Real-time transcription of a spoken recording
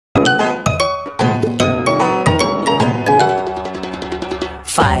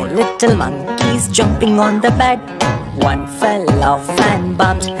little monkeys jumping on the bed. One fell off and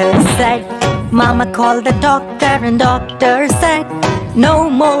bumped his head. Mama called the doctor and doctor said, no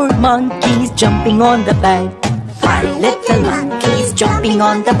more monkeys jumping on the bed. Five little monkeys jumping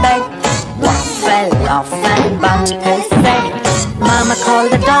on the bed. One fell off and bumped his head. Mama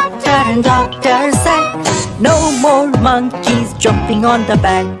called the doctor and doctor said, no more monkeys jumping on the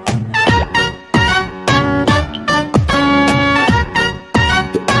bed.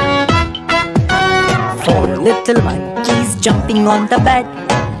 Four little monkeys jumping on the bed.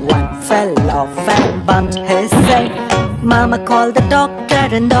 One fell off and bumped his head. Mama called the doctor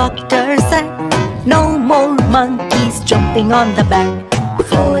and doctor said, no more monkeys jumping on the bed.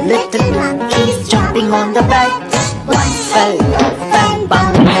 Four little monkeys jumping on the bed. One fell off and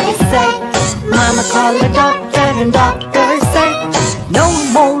bumped his head. Mama called the doctor and doctor said, no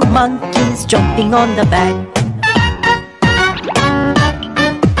more monkeys jumping on the bed.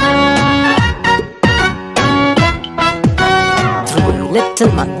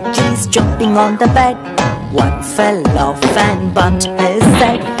 Little monkeys jumping on the bed. One fell off and bumped his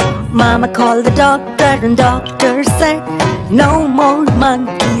head. Mama called the doctor and doctor said, no more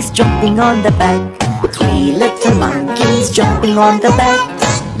monkeys jumping on the bed. Three little monkeys jumping on the bed.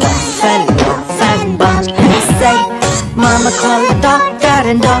 One fell off and bumped his head. Mama called the doctor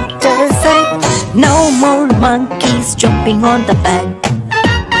and doctor said, no more monkeys jumping on the bed.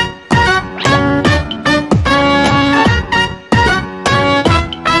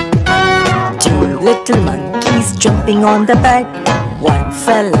 Little monkeys jumping on the bed. One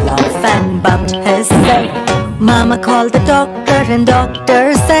fell off and bumped his head. Mama called the doctor and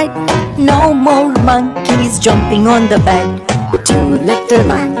doctor said, no more monkeys jumping on the bed. Two little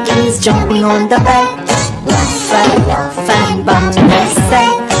monkeys jumping on the bed. One fell off and bumped his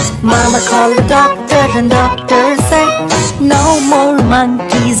head. Mama called the doctor and doctor said, no more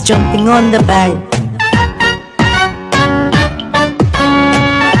monkeys jumping on the bed.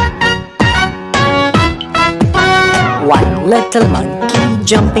 One little monkey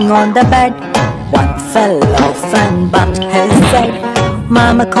jumping on the bed. One fell off and bumped his head.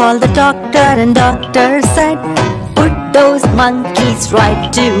 Mama called the doctor and doctor said, put those monkeys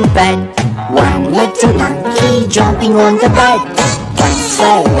right to bed. One little monkey jumping on the bed. One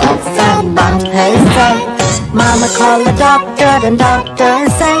fell off and bumped his head. Mama called the doctor and doctor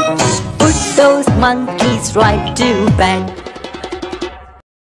said, put those monkeys right to bed.